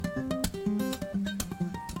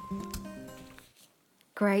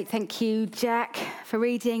Great, thank you, Jack, for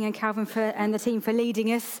reading, and Calvin and the team for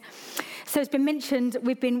leading us. So it's been mentioned,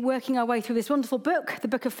 we've been working our way through this wonderful book, the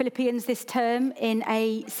book of Philippians, this term in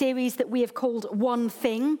a series that we have called One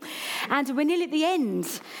Thing. And we're nearly at the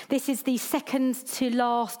end. This is the second to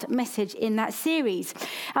last message in that series.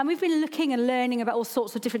 And we've been looking and learning about all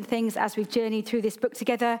sorts of different things as we've journeyed through this book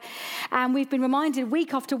together. And we've been reminded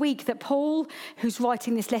week after week that Paul, who's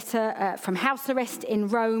writing this letter from house arrest in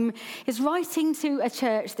Rome, is writing to a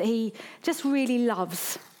church that he just really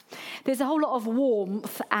loves. There's a whole lot of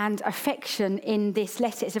warmth and affection in this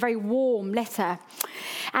letter. It's a very warm letter.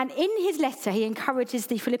 And in his letter, he encourages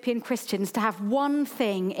the Philippian Christians to have one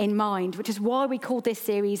thing in mind, which is why we called this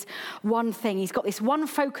series One Thing. He's got this one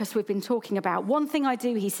focus we've been talking about. One thing I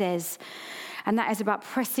do, he says, and that is about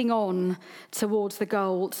pressing on towards the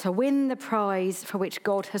goal to win the prize for which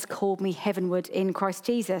God has called me heavenward in Christ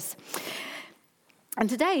Jesus. And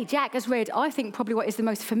today, Jack has read, I think, probably what is the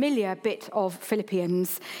most familiar bit of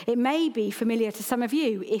Philippians. It may be familiar to some of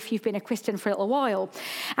you if you've been a Christian for a little while.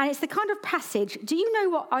 And it's the kind of passage, do you know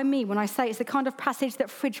what I mean when I say it's the kind of passage that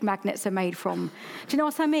fridge magnets are made from? Do you know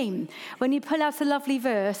what I mean? When you pull out a lovely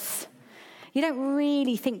verse, you don't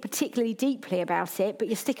really think particularly deeply about it, but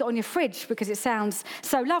you stick it on your fridge because it sounds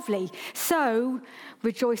so lovely. So,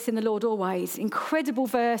 rejoice in the Lord always. Incredible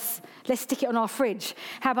verse. Let's stick it on our fridge.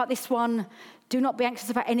 How about this one? Do not be anxious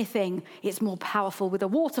about anything. It's more powerful with a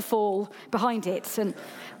waterfall behind it. And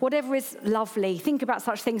whatever is lovely, think about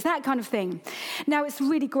such things, that kind of thing. Now, it's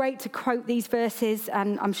really great to quote these verses,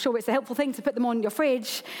 and I'm sure it's a helpful thing to put them on your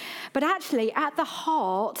fridge. But actually, at the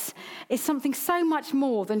heart is something so much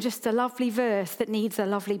more than just a lovely verse that needs a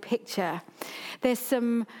lovely picture. There's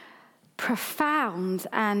some profound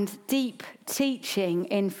and deep teaching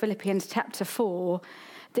in Philippians chapter 4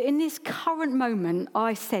 that in this current moment,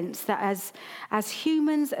 I sense that as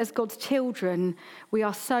humans, as God's children, we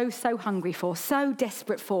are so hungry for, so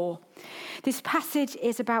desperate for. This passage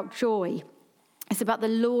is about joy. It's about the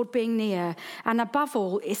Lord being near. And above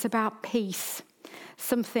all, it's about peace,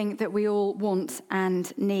 something that we all want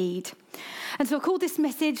and need. And so I call this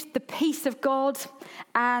message the peace of God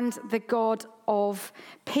and the God of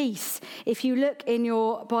peace. If you look in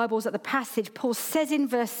your Bibles at the passage, Paul says in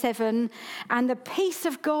verse 7, and the peace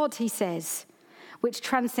of God, he says, which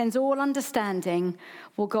transcends all understanding,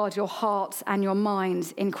 will guard your hearts and your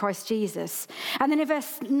minds in Christ Jesus. And then in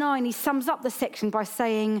verse 9, he sums up the section by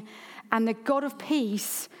saying, and the God of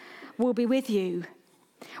peace will be with you.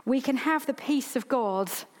 We can have the peace of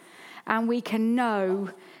God and we can know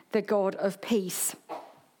the God of peace.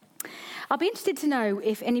 I'll be interested to know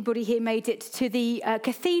if anybody here made it to the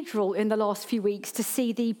cathedral in the last few weeks to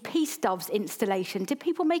see the Peace Doves installation. Did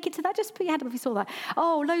people make it to that? Just put your hand up if you saw that.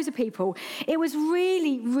 Oh, loads of people. It was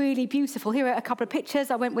really, really beautiful. Here are a couple of pictures.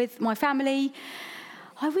 I went with my family.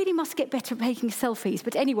 I really must get better at taking selfies.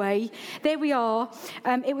 But anyway, there we are.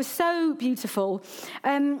 It was so beautiful.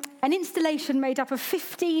 An installation made up of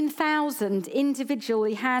 15,000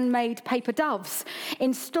 individually handmade paper doves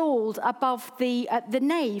installed above the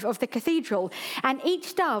nave of the cathedral. And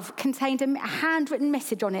each dove contained a handwritten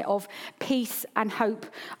message on it of peace and hope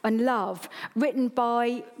and love, written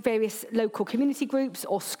by various local community groups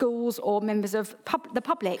or schools or members of the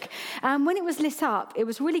public. And when it was lit up, it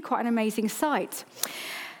was really quite an amazing sight.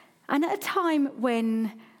 And at a time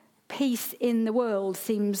when peace in the world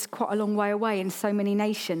seems quite a long way away in so many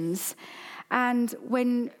nations, and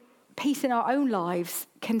when peace in our own lives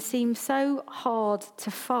can seem so hard to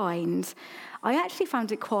find, I actually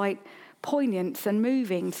found it quite poignant and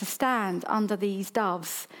moving to stand under these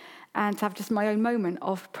doves and to have just my own moment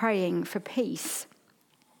of praying for peace.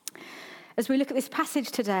 As we look at this passage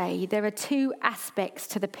today, there are two aspects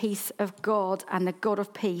to the peace of God and the God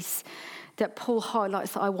of peace that Paul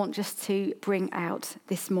highlights that I want just to bring out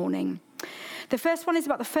this morning. The first one is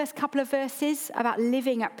about the first couple of verses, about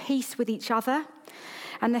living at peace with each other.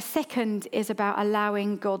 And the second is about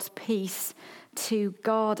allowing God's peace to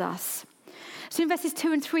guard us. So in verses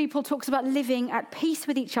 2 and 3, Paul talks about living at peace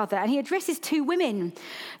with each other. And he addresses two women,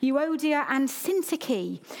 Euodia and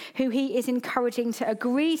Syntyche, who he is encouraging to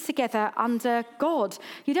agree together under God.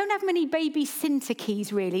 You don't have many baby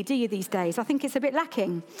Syntyches, really, do you, these days? I think it's a bit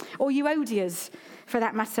lacking. Or Euodias, for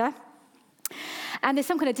that matter. And there's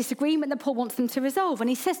some kind of disagreement that Paul wants them to resolve. And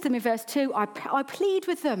he says to them in verse 2, I plead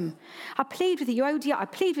with them. I plead with Euodia, I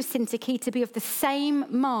plead with Syntyche to be of the same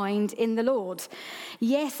mind in the Lord.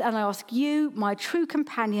 Yes, and I ask you, my true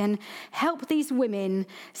companion, help these women,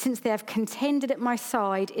 since they have contended at my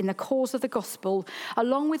side in the cause of the gospel,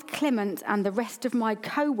 along with Clement and the rest of my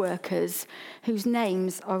co-workers, whose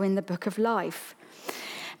names are in the book of life.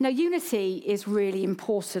 Now, unity is really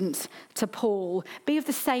important to Paul. Be of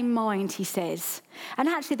the same mind, he says. And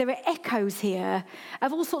actually, there are echoes here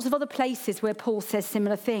of all sorts of other places where Paul says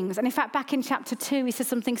similar things. And in fact, back in chapter 2, he says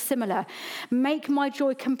something similar. Make my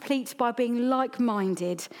joy complete by being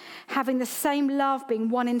like-minded, having the same love, being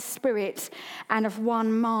one in spirit and of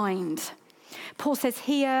one mind. Paul says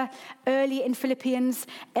here, earlier in Philippians,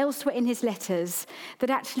 elsewhere in his letters, that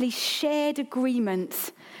actually shared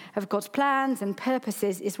agreement of God's plans and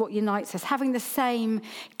purposes is what unites us, having the same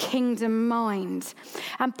kingdom mind.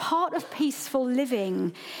 And part of peaceful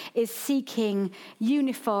living is seeking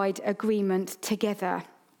unified agreement together.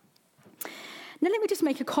 Now, let me just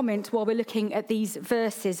make a comment while we're looking at these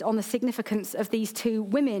verses on the significance of these two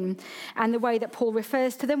women and the way that Paul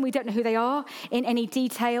refers to them. We don't know who they are in any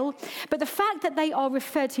detail, but the fact that they are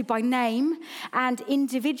referred to by name and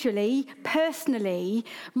individually, personally,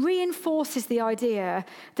 reinforces the idea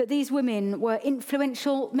that these women were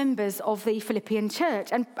influential members of the Philippian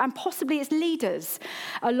church and possibly its leaders,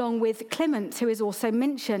 along with Clement, who is also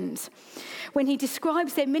mentioned. When he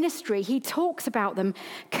describes their ministry, he talks about them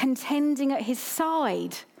contending at his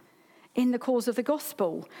side in the cause of the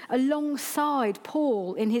gospel, alongside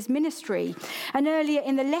Paul in his ministry. And earlier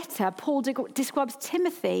in the letter, Paul describes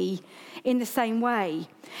Timothy in the same way.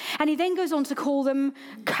 And he then goes on to call them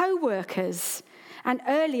co-workers. And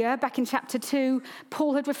earlier, back in chapter 2,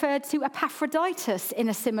 Paul had referred to Epaphroditus in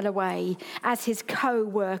a similar way as his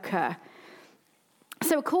co-worker.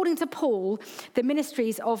 So according to Paul, the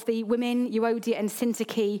ministries of the women, Euodia and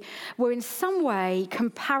Syntyche, were in some way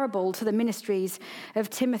comparable to the ministries of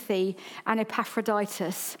Timothy and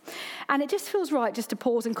Epaphroditus. And it just feels right just to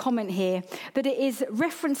pause and comment here that it is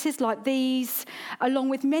references like these, along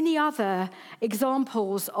with many other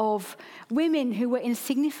examples of women who were in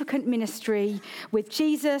significant ministry with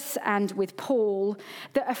Jesus and with Paul,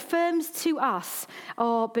 that affirms to us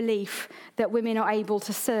our belief that women are able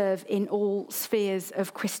to serve in all spheres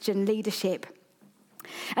of Christian leadership.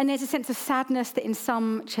 And there's a sense of sadness that in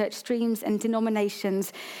some church streams and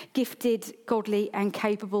denominations, gifted, godly and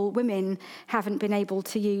capable women haven't been able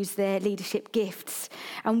to use their leadership gifts.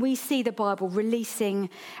 And we see the Bible releasing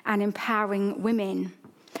and empowering women.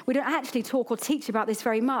 We don't actually talk or teach about this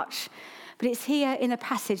very much, but it's here in a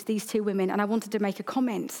passage, these two women, and I wanted to make a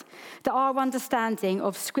comment that our understanding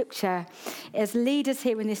of Scripture as leaders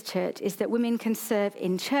here in this church is that women can serve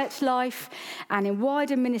in church life and in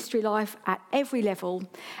wider ministry life at every level,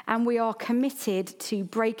 and we are committed to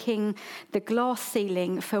breaking the glass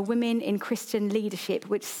ceiling for women in Christian leadership,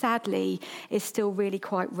 which sadly is still really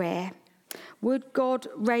quite rare. Would God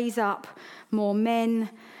raise up more men,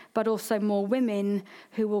 but also more women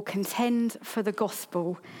who will contend for the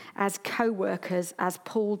gospel as co-workers, as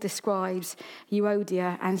Paul describes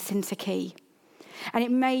Euodia and Syntyche. And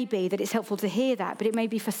it may be that it's helpful to hear that, but it may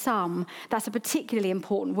be for some that's a particularly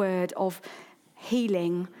important word of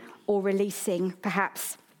healing or releasing,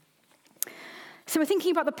 perhaps. So we're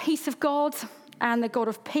thinking about the peace of God and the God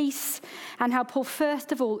of peace, and how Paul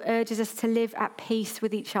first of all urges us to live at peace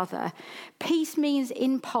with each other. Peace means,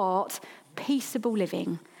 in part, peaceable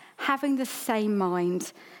living, having the same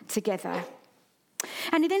mind together.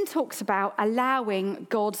 And he then talks about allowing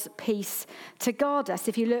God's peace to guard us.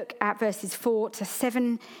 If you look at verses 4 to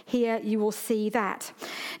 7 here, you will see that.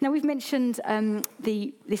 Now, we've mentioned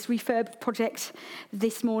this refurb project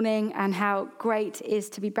this morning and how great it is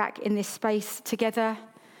to be back in this space together.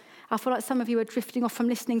 I feel like some of you are drifting off from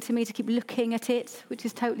listening to me to keep looking at it, which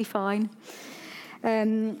is totally fine.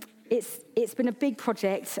 It's been a big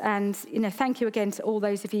project, and thank you again to all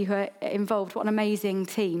those of you who are involved. What an amazing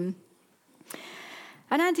team.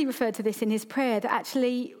 And Andy referred to this in his prayer, that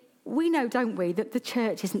actually we know, don't we, that the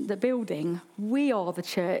church isn't the building. We are the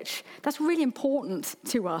church. That's really important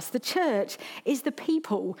to us. The church is the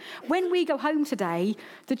people. When we go home today,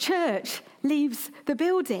 the church leaves the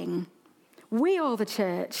building. We are the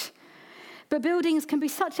church. But buildings can be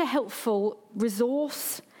such a helpful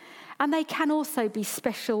resource, and they can also be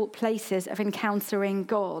special places of encountering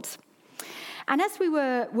God. And as we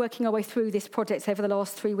were working our way through this project over the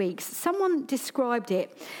last 3 weeks, someone described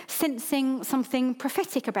it, sensing something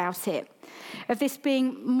prophetic about it, of this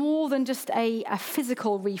being more than just a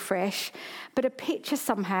physical refresh, but a picture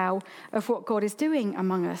somehow of what God is doing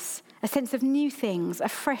among us, a sense of new things, a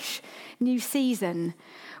fresh new season,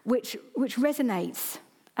 which resonates,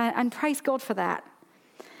 and praise God for that.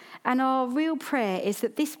 And our real prayer is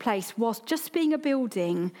that this place, whilst just being a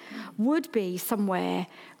building, would be somewhere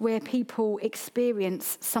where people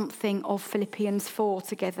experience something of Philippians 4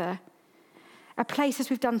 together. A place,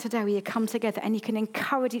 as we've done today, where you come together and you can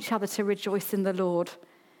encourage each other to rejoice in the Lord,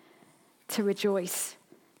 to rejoice,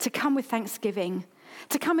 to come with thanksgiving,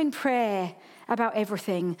 to come in prayer about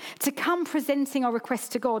everything, to come presenting our requests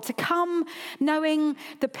to God, to come knowing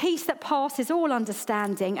the peace that passes all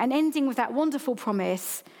understanding, and ending with that wonderful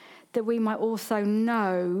promise that we might also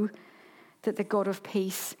know that the God of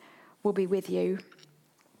peace will be with you.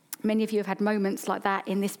 Many of you have had moments like that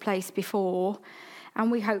in this place before, and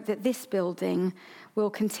we hope that this building will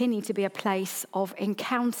continue to be a place of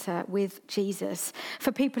encounter with Jesus,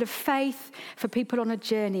 for people of faith, for people on a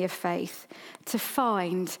journey of faith, to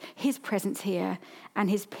find his presence here and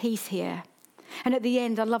his peace here. And at the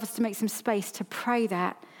end, I'd love us to make some space to pray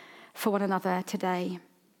that for one another today.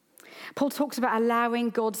 Paul talks about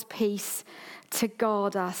allowing God's peace to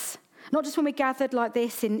guard us, not just when we're gathered like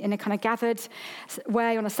this in a kind of gathered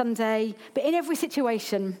way on a Sunday, but in every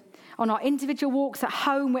situation, on our individual walks, at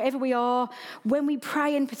home, wherever we are, when we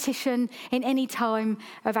pray and petition in any time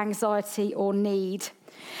of anxiety or need.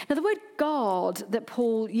 Now, the word guard that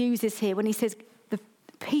Paul uses here when he says the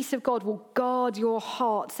peace of God will guard your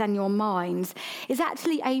hearts and your minds is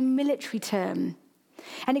actually a military term.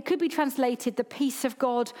 And it could be translated, the peace of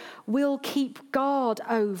God will keep guard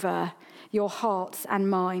over your hearts and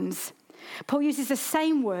minds. Paul uses the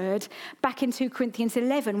same word back in 2 Corinthians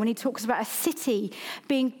 11 when he talks about a city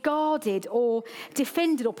being guarded or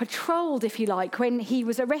defended or patrolled, if you like, when he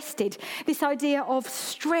was arrested. This idea of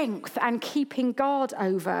strength and keeping guard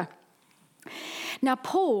over. Now,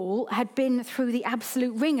 Paul had been through the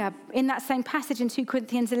absolute ringer. In that same passage in 2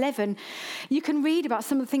 Corinthians 11, you can read about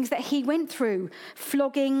some of the things that he went through: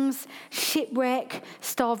 floggings, shipwreck,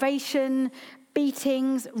 starvation,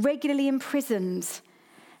 beatings, regularly imprisoned.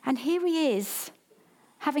 And here he is,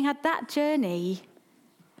 having had that journey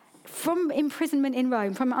from imprisonment in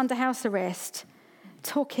Rome, from under house arrest,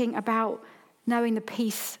 talking about knowing the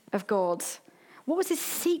peace of God. What was his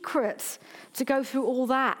secret to go through all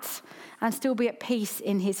that and still be at peace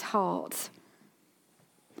in his heart?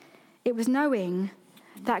 It was knowing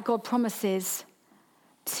that God promises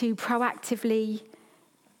to proactively,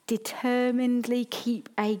 determinedly keep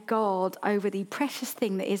a guard over the precious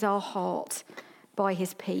thing that is our heart by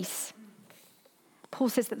his peace. Paul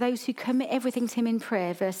says that those who commit everything to him in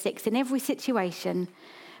prayer, verse 6, in every situation,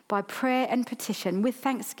 by prayer and petition, with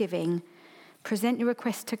thanksgiving, present your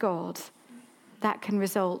request to God, that can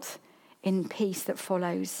result in peace that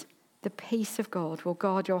follows. The peace of God will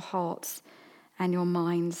guard your hearts and your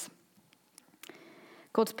minds.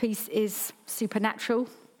 God's peace is supernatural.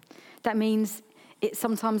 That means it's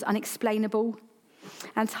sometimes unexplainable.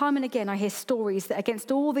 And time and again, I hear stories that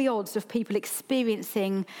against all the odds of people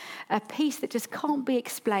experiencing a peace that just can't be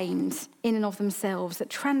explained in and of themselves, that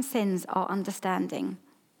transcends our understanding.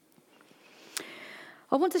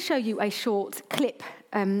 I want to show you a short clip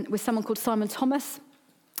with someone called Simon Thomas.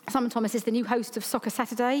 Simon Thomas is the new host of Soccer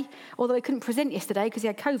Saturday, although he couldn't present yesterday because he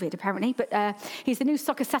had COVID, apparently. But he's the new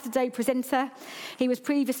Soccer Saturday presenter. He was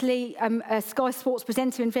previously a Sky Sports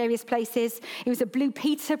presenter in various places. He was a Blue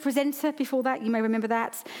Peter presenter before that. You may remember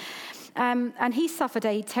that. And he suffered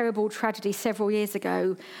a terrible tragedy several years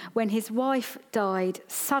ago when his wife died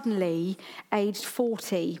suddenly, aged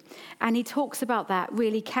 40. And he talks about that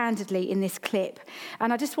really candidly in this clip.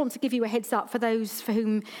 And I just want to give you a heads up for those for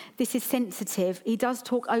whom this is sensitive. He does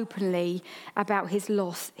talk openly about his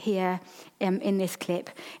loss here in this clip.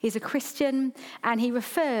 He's a Christian, and he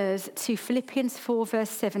refers to Philippians 4 verse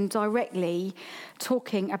 7 directly,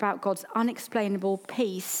 talking about God's unexplainable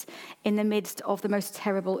peace in the midst of the most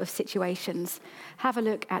terrible of situations. Have a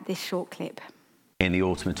look at this short clip. In the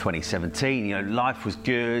autumn of 2017, life was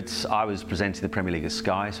good. I was presenting the Premier League of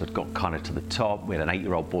Sky, so I'd got kind of to the top. We had an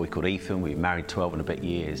 8-year-old boy called Ethan. We were married 12 and a bit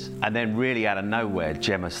years. And then really out of nowhere,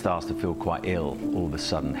 Gemma starts to feel quite ill all of a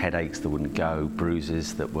sudden. Headaches that wouldn't go,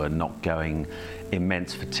 bruises that were not going,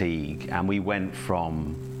 immense fatigue. And we went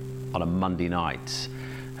from, on a Monday night,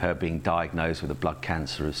 her being diagnosed with a blood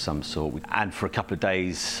cancer of some sort. And for a couple of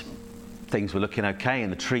days, things were looking okay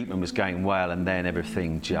and the treatment was going well, and then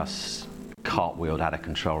everything just cartwheeled out of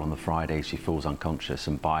control on the Friday. She falls unconscious,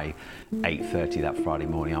 and by 8:30 that Friday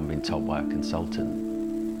morning, I'm being told by a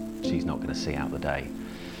consultant she's not going to see out the day.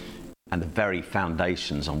 And the very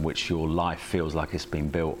foundations on which your life feels like it's been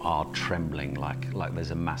built are trembling, like there's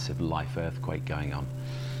a massive life earthquake going on.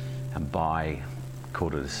 And by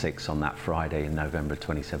 5:45 on that Friday in November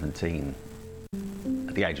 2017,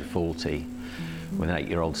 at the age of 40, with an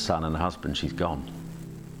 8-year-old son and a husband, she's gone.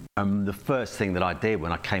 The first thing that I did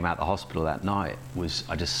when I came out of the hospital that night was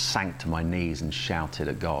I just sank to my knees and shouted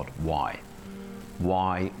at God, why?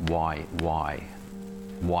 Why?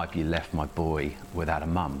 Why have you left my boy without a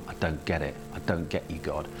mum? I don't get it. I don't get you,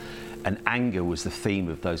 God. And anger was the theme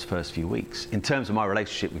of those first few weeks. In terms of my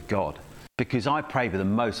relationship with God, because I prayed with the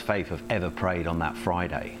most faith I've ever prayed on that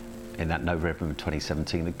Friday in that November of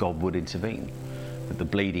 2017 that God would intervene, that the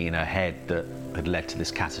bleeding in her head that had led to this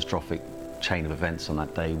catastrophic chain of events on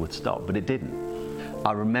that day would stop, but it didn't.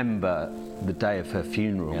 I remember the day of her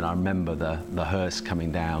funeral, and I remember the hearse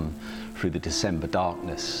coming down through the December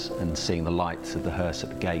darkness and seeing the lights of the hearse at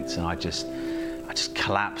the gates, and I just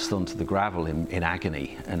collapsed onto the gravel in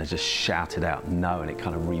agony, and I just shouted out no, and it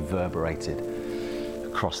kind of reverberated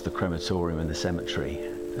across the crematorium and the cemetery.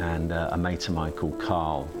 And a mate of mine called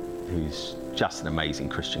Carl, who's just an amazing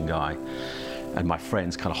Christian guy, and my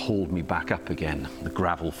friends kind of hauled me back up again, the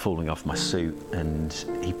gravel falling off my suit. And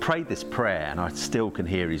he prayed this prayer, and I still can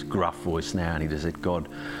hear his gruff voice now, and he just said, God,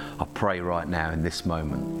 I pray right now in this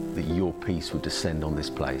moment that your peace would descend on this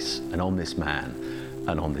place and on this man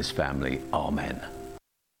and on this family. Amen.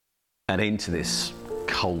 And into this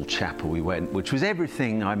cold chapel we went, which was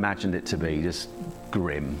everything I imagined it to be, just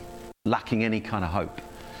grim, lacking any kind of hope.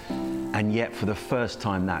 And yet for the first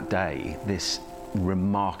time that day, this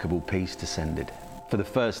remarkable peace descended. For the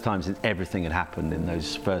first time since everything had happened in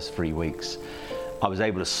those first 3 weeks, I was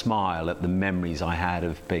able to smile at the memories I had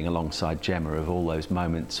of being alongside Gemma, of all those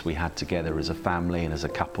moments we had together as a family and as a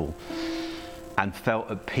couple, and felt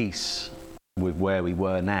at peace with where we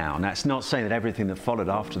were now. And that's not saying that everything that followed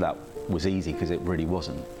after that was easy, because it really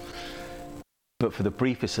wasn't. But for the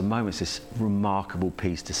briefest of moments, this remarkable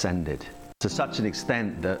peace descended to such an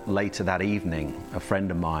extent that later that evening, a friend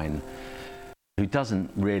of mine who doesn't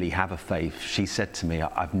really have a faith, she said to me,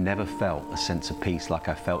 I've never felt a sense of peace like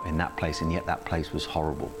I felt in that place, and yet that place was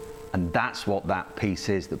horrible. And that's what that peace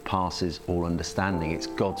is that passes all understanding. It's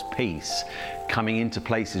God's peace coming into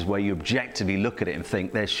places where you objectively look at it and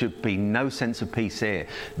think there should be no sense of peace here.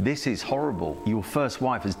 This is horrible. Your first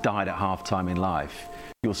wife has died at half-time in life.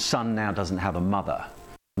 Your son now doesn't have a mother.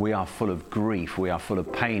 We are full of grief. We are full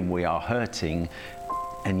of pain. We are hurting.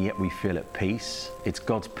 And yet we feel at peace. It's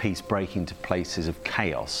God's peace breaking to places of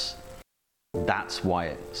chaos. That's why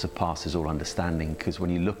it surpasses all understanding, because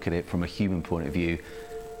when you look at it from a human point of view,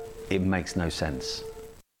 it makes no sense.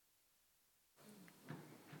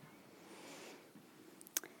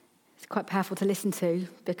 It's quite powerful to listen to,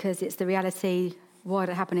 because it's the reality why it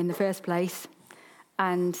happened in the first place,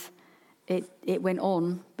 and it went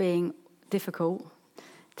on being difficult.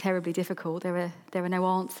 Terribly difficult. There are no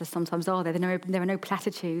answers sometimes, are there? There are no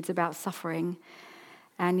platitudes about suffering.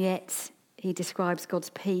 And yet he describes God's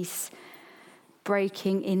peace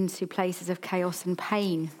breaking into places of chaos and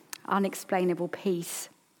pain, unexplainable peace.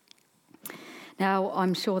 Now,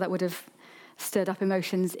 I'm sure that would have stirred up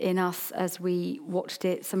emotions in us as we watched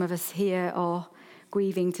it. Some of us here are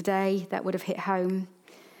grieving today. That would have hit home.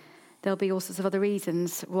 There'll be all sorts of other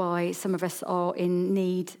reasons why some of us are in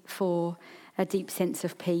need for a deep sense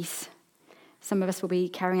of peace. Some of us will be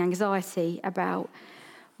carrying anxiety about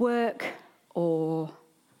work or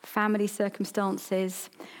family circumstances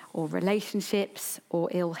or relationships or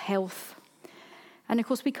ill health. And of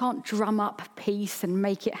course, we can't drum up peace and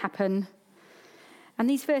make it happen. And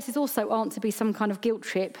these verses also aren't to be some kind of guilt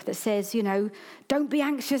trip that says, don't be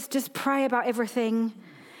anxious, just pray about everything.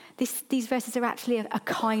 These verses are actually a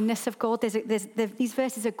kindness of God. These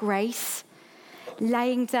verses are grace.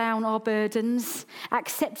 Laying down our burdens,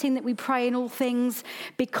 accepting that we pray in all things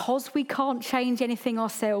because we can't change anything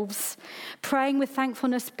ourselves, praying with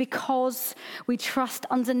thankfulness because we trust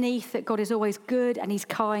underneath that God is always good and he's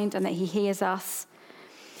kind and that he hears us.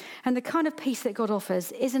 And the kind of peace that God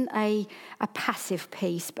offers isn't a passive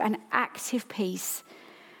peace, but an active peace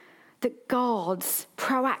that guards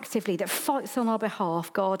proactively, that fights on our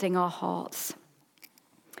behalf, guarding our hearts.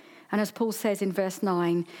 And as Paul says in verse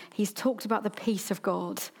 9, he's talked about the peace of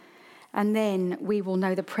God, and then we will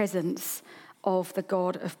know the presence of the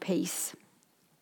God of peace.